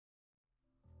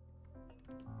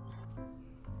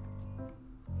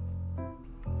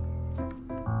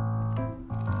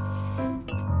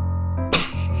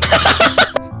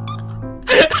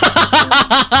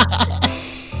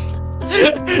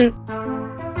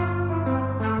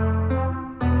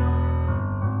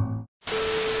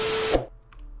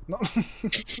Come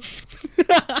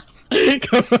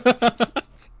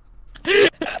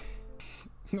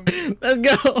on. Let's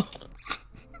go.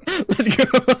 Let's go.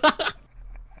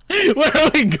 Where are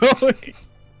we going?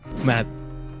 Matt,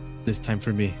 this time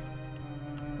for me.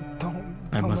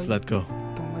 I must let go.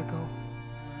 Don't let go.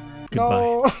 Goodbye.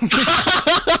 No.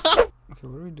 Okay,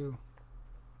 what do we do?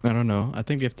 I don't know. I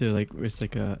think we have to like it's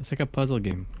like a puzzle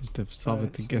game. You have to solve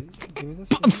it to so get. give me this.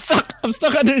 I'm stuck. I'm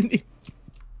stuck underneath.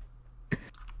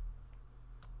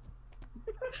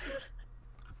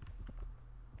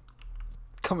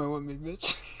 Come in with me,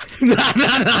 bitch.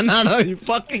 No, you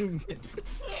fucking.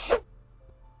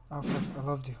 Alfred, I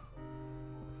loved you.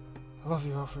 I love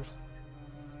you, Alfred.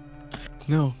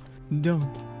 No, don't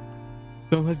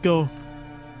let go.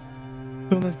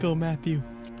 Don't let go, Matthew.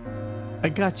 I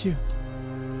got you.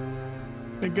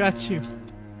 I got you.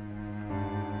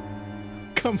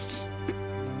 Come.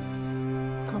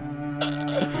 Come.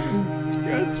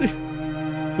 Got you.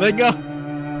 Let go.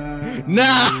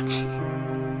 Nah.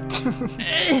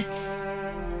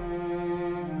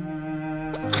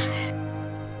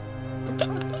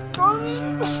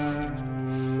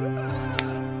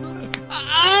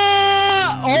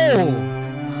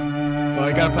 Oh! Oh,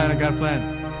 I got a plan. I got a plan.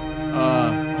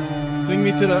 Swing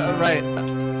me to the right. I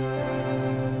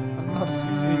don't know how to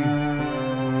speak. Swing.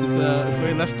 Just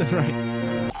sway left and right.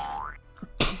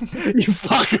 You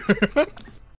fucker!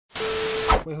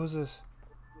 Wait, who's this?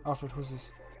 Alfred, who's this?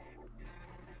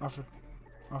 Alfred?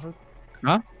 Alfred?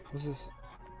 Huh? Who's this?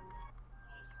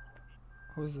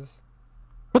 Who's this?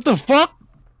 What the fuck?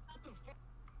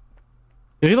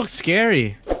 Dude, he looks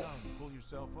scary. Pull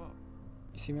yourself up.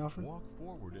 You see me, Alfred? Walk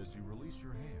forward as you release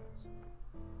your hands.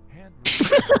 Hand release is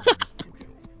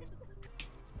crucial.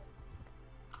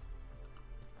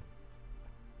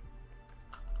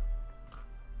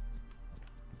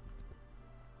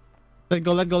 Let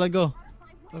go, let go, let go.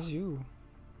 That's you.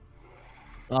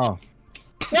 Oh.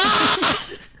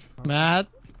 Matt.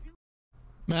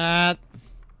 Matt.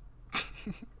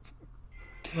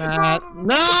 Matt.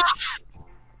 No!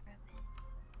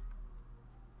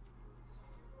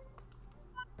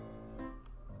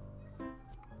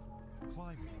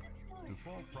 Climbing. To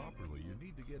fall properly, you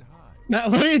need to get high.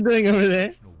 Matt, what are you doing over there?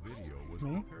 Additional video was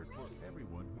Me? prepared for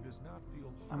everyone who does not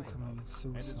feel I'm high committing enough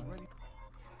and is suicide. ready.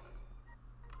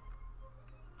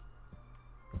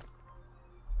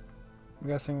 You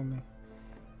gotta sing with me.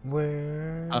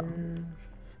 We're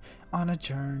on a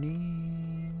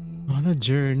journey, On a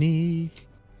journey.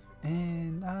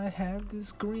 and I have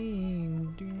this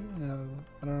green.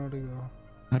 I don't know where to go.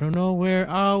 I don't know where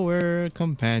our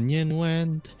companion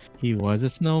went. He was a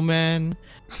snowman,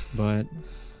 but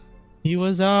he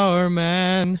was our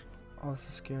man. Oh, this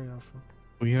is scary, Alfred.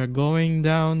 We are going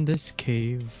down this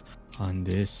cave on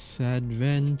this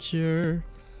adventure.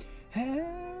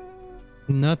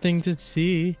 Nothing to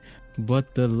see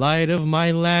but the light of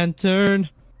my lantern.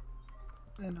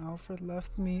 And Alfred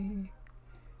left me.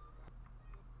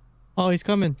 Oh, he's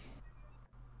coming.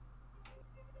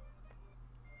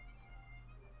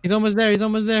 He's almost there. He's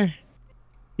almost there.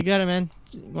 You got it, man.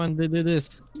 Come on, do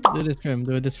this. Do this for him.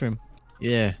 Do this for him.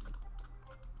 Yeah.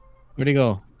 Where'd he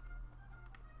go?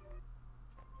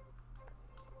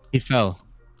 He fell.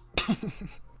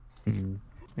 Maybe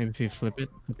if you flip it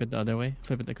the other way.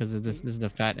 Flip it because this is the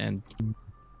fat end.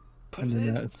 Put And it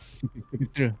then in. stick it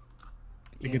through.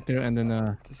 Stick it through, and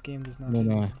then This game does not. and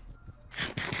then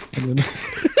fit.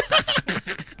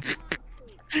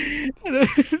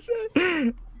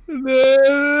 and then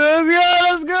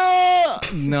let's go.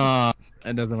 No,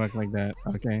 it doesn't work like that.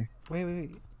 Okay. Wait.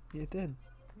 Yeah, it did.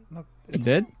 Look. It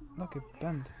did? Look, it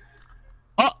bent.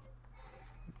 Oh,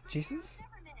 Jesus?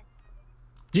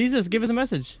 Jesus, give us a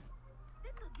message.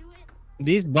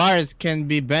 These bars can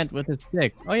be bent with a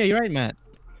stick. Oh yeah, you're right, Matt.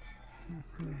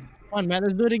 Come on, Matt,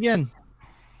 let's do it again.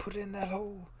 Put it in that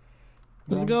hole.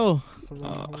 Let's Wrong- go. It's the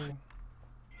wrong hole.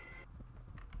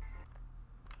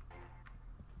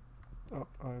 Oh,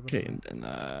 alright. Okay, and then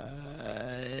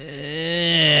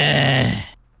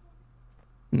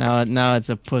now it's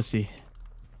a pussy.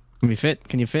 Can we fit?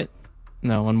 Can you fit?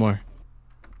 No, one more.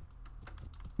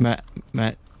 Matt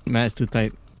is too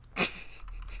tight.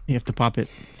 You have to pop it.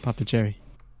 Pop the cherry.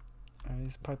 Alright,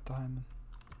 he's piped behind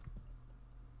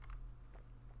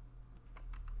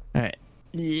them. Alright.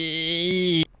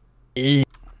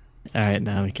 Alright,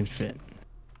 now we can fit.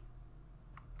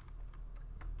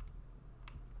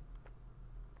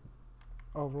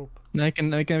 Oh, rope. Now we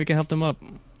can help them up,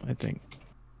 I think.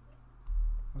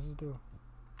 What does it do?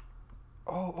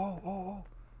 Oh.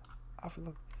 Alfred,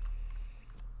 look.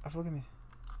 Alfred, look at me.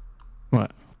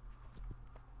 What?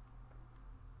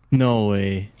 No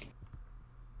way.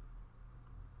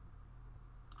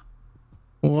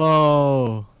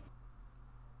 Whoa.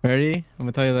 Ready? I'm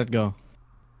gonna tell you let go.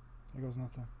 There goes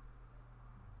nothing.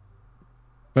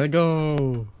 Let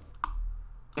go.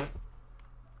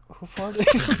 Who farted?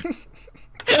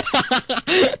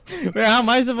 Wait, how am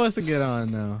I supposed to get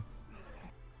on now?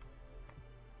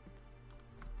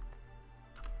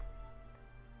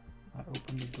 I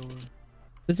opened the door.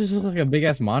 This just looks like a big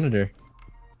ass monitor.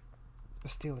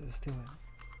 Let's steal it. Let's steal it.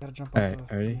 You gotta jump Alright,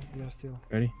 up. ready? You gotta steal.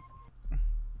 Ready?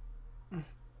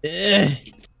 Eh.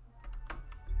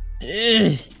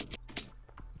 Eh.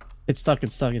 It's stuck,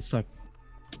 it's stuck, it's stuck.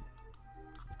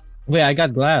 Wait, I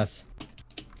got glass.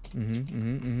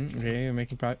 Okay, you're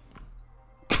making progress.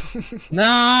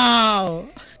 No!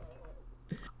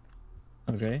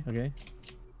 Okay, okay.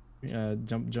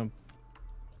 Jump.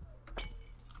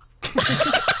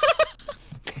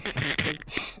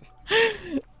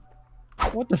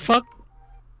 What the fuck?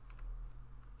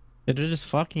 They're just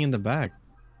fucking in the back.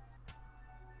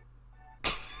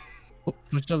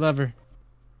 Push the lever.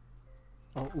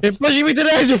 Oh, oops. You're pushing me to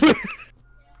the edge!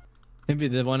 Maybe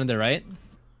the one on the right?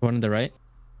 One on the right?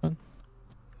 One.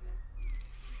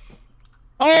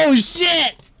 Oh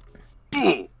shit!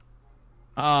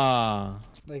 Ah.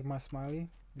 Like my smiley?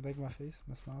 You like my face?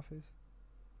 My smile face?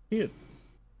 Cute.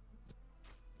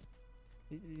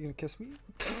 You gonna kiss me?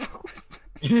 What the fuck was that?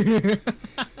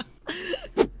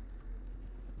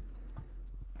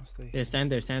 I'll stay Yeah, here.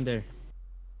 stand there.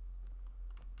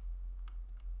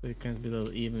 So it can be a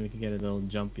little even, we can get a little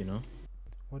jump, you know?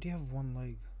 Why do you have one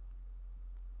leg?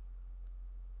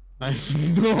 I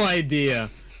have no idea.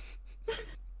 Can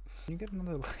you get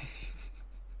another leg?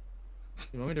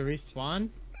 You want me to respawn?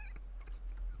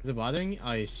 Is it bothering you?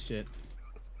 Oh shit.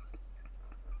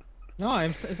 No, I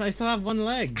still have one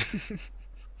leg.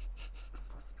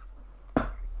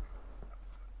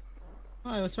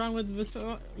 Oh, what's wrong with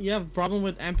you have a problem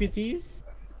with amputees?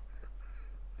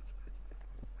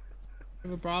 You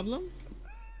have a problem?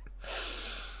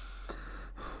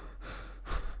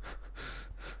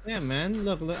 Yeah, man.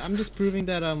 Look, I'm just proving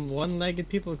that one-legged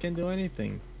people can do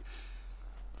anything.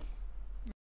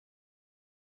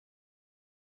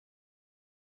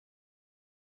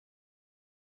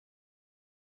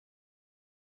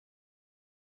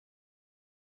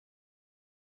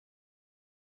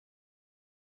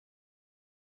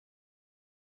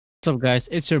 What's up, guys?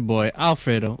 It's your boy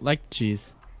Alfredo, like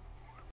cheese.